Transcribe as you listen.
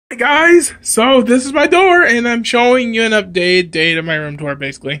Hey guys, so this is my door, and I'm showing you an updated date of my room tour.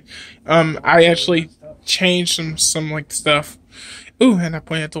 Basically, I actually changed some like stuff. Ooh, and I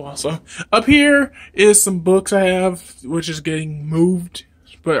pointed at the wall. So up here is some books I have, which is getting moved,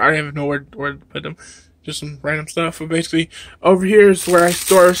 but I have nowhere where to put them. Just some random stuff. But basically, over here is where I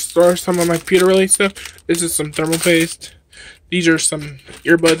store some of my computer related stuff. This is some thermal paste. These are some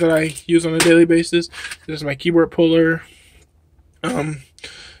earbuds that I use on a daily basis. This is my keyboard puller. Um,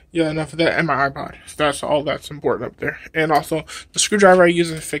 yeah, enough of that, and my iPod. That's all that's important up there. And also, the screwdriver I use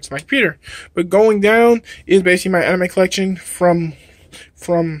to fix my computer. But going down is basically my anime collection from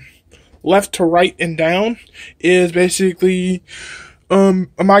left to right and down is basically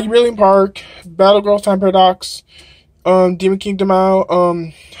Amagi Brilliant Park, Battle Girls Time Paradox, Demon King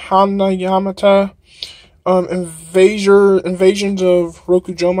Demao, Hana Yamata, Invasions of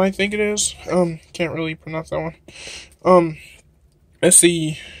Rokujoma, I think it is. Can't really pronounce that one. Let's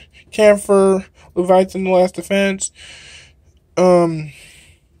see. Camphor, Leviathan, The Last Defense. How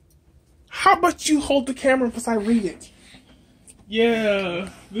about you hold the camera because I read it? Yeah,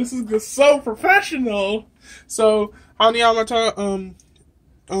 this is just so professional. So, Hanayamata,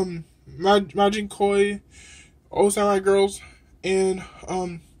 Majin Koi, Old Samurai Girls, and,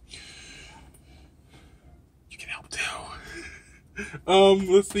 you can help too.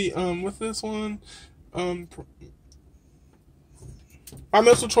 Let's see, what's this one? My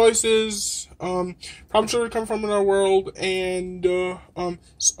mental choices, probably should come from another world, and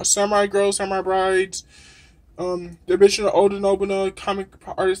Samurai Girls, Samurai Brides, the original Oda Nobunaga comic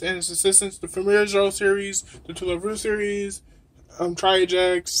artist and his assistants, the Familiar Zero series, the To Love Ru series,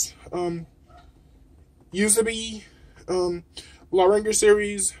 Triajax, Usabi, La Ranger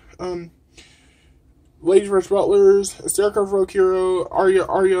series, Ladies vs. Butlers, Asterica Rokiro,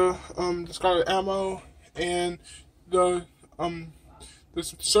 Arya, the Scarlet Ammo, and the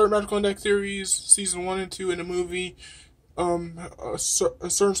Certain Medical Index series, season 1 and 2 in the movie, a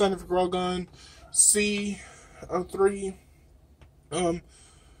Certain Scientific Railgun, C3,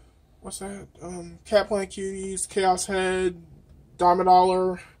 what's that? Cat Planet Cuties, Chaos Head, Diamond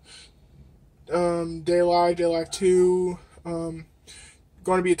Dollar, Day Live 2, going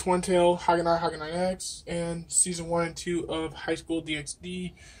to be a Twin Tail, Haganai X, and season 1 and 2 of High School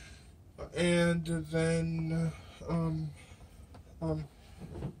DxD, and then,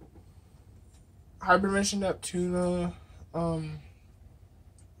 Hibernation Neptuna, don't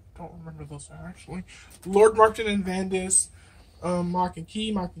remember those actually. Lord Martin and Vandis, Mach and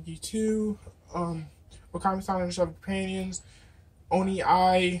Key 2, Wakami-san and the Seven Companions, Oni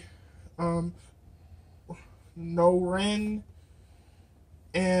I, No Ren,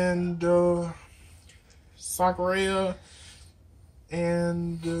 and Sakureya,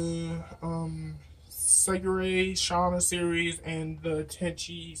 and Segure Shauna series, and the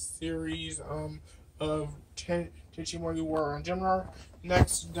Tenchi series of Tenchi Morgue War on Gemini.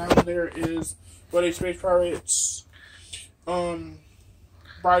 Next down there is What Age Space Pirates,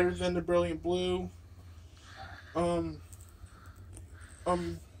 Brighter Than the Brilliant Blue, Ghost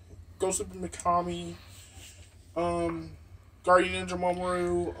of Mikami, Guardian Ninja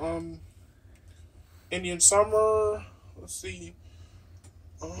Mamoru, Indian Summer, let's see,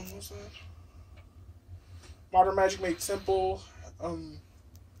 what's that? Modern Magic Made Simple,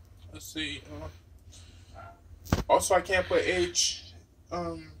 let's see, also I Can't Put H,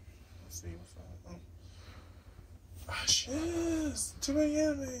 let's see, what's that, shit, too many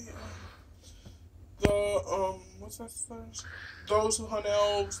anime, what's that first? Those Who Hunt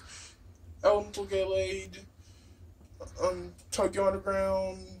Elves, Elemental Get Laid, Tokyo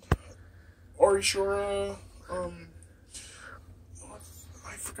Underground, Orishura,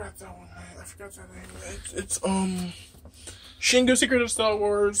 I forgot that one. I forgot that name. It's Shingo Secret of Star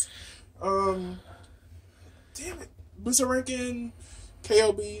Wars. Damn it, Busarenkin,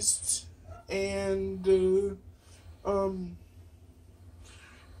 KO Beast, and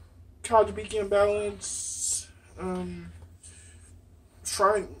Kajibiki Imbalance,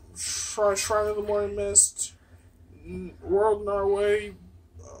 Shrine of the Morning Mist, World in Our Way,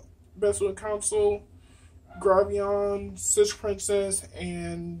 Best of Council, Gravion, Sister Princess,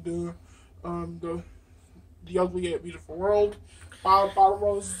 and the Ugly Yet Beautiful World. Bottom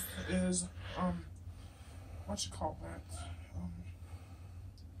row is what you call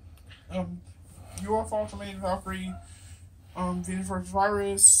that? UFO Ultimate Valkyrie, Venus vs.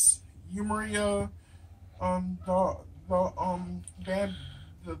 Virus, Yumaria,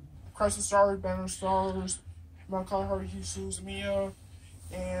 the Crisis Stars, Banner Stars, Malachi Haruhi Suzumiya,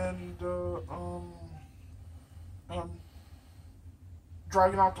 and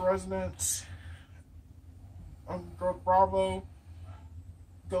Dragon Out the Resonance, Bravo,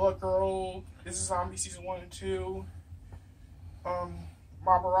 Good Luck Girl, This is Zombie Season 1 and 2,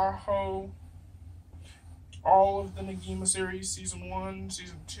 Mabarajo, all of the Negima series, Season 1,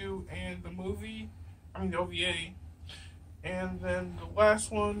 Season 2, and the OVA. And then the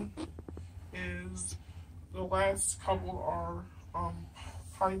last one is, the last couple are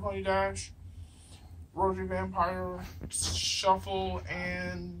Honey Pony Dash, Rosary Vampire, Shuffle,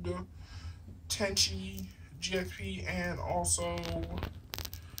 and Tenchi GXP, and also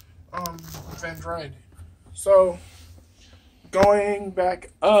Vendread. So, going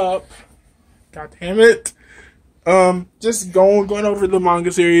back up, god damn it, just going over the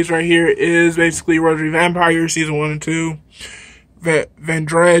manga series right here is basically Rosary Vampire Season 1 and 2,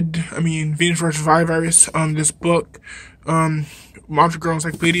 Vendread, Venus vs. Virus, this book, Monster Girl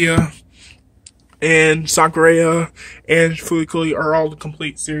Encyclopedia, and Sakureya, and Furikuri are all the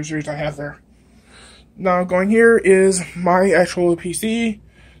complete series I have there. Now, going here is my actual PC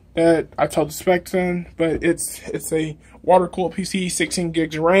that I told the specs in, but it's a water-cooled PC, 16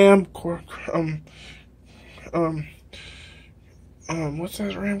 gigs of RAM, what's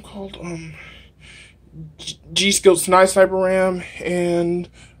that RAM called? G-Skill Sniper RAM, and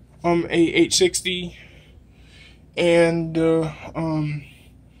a 860, and a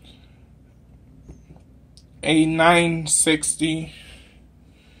 960,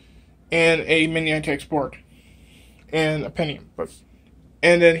 and a mini ITX board, and a Pentium.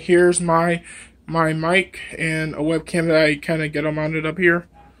 And then here's my mic and a webcam that I kind of get mounted up here.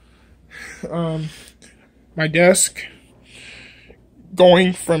 My desk.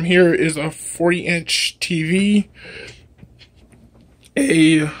 Going from here is a 40-inch TV,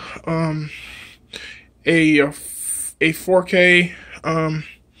 a 4K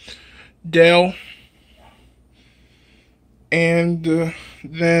Dell, and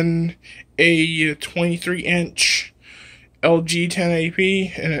then a 23-inch LG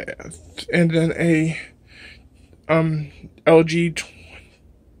 1080p, and then a LG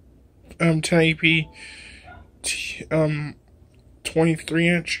 1080p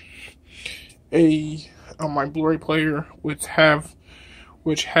 23-inch, my Blu-ray player, which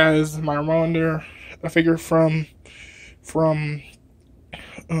has my remote there, a figure from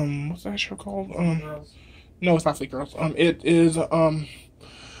what's that show called? No, it's not Fleet Girls. It is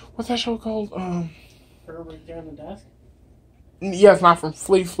what's that show called? Everybody down the desk? Yeah, it's not from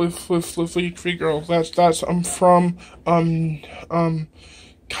Fleet Girls. That's from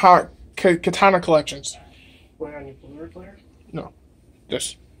Katana Collections. What, on your Blu-ray player? No,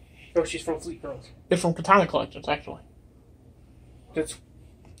 this. Oh, she's from Fleet Girls. It's from Katana Collections, actually. That's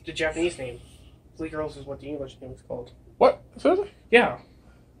the Japanese name. Fleet Girls is what the English name is called. What? Seriously? Yeah.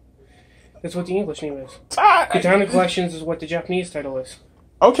 That's what the English name is. Katana Collections is what the Japanese title is.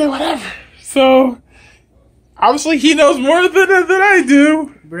 Okay, whatever. So, obviously he knows more than I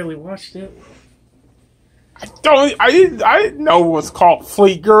do. Barely watched it. I didn't know what's called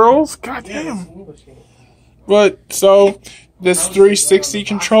Fleet Girls. God damn. Yeah, it's the English name. But, so, this 360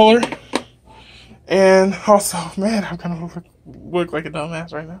 controller. And also, man, I'm gonna look like a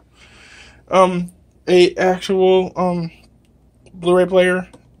dumbass right now. A actual, Blu-ray player,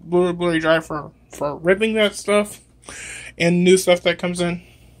 Blu-ray drive for ripping that stuff, and new stuff that comes in.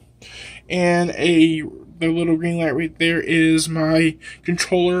 And the little green light right there is my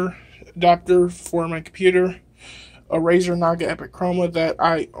controller adapter for my computer, a Razer Naga Epic Chroma that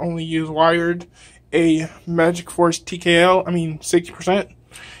I only use wired, a Magic Force TKL, 60%,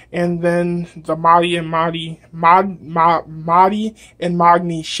 and then the Mahdi and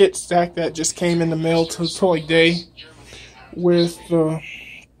Magni shit stack that just came in the mail till like day with the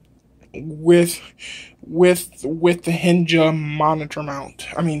Hinja monitor mount.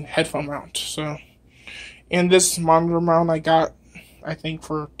 Headphone mount. So, and this monitor mount I got, I think,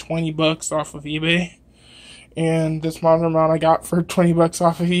 for $20 off of eBay. And this monitor mount I got for $20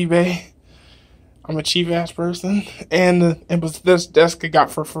 off of eBay. I'm a cheap ass person, and it was this desk I got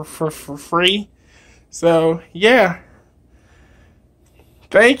for free. So yeah,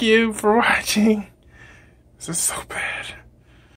 thank you for watching. This is so bad.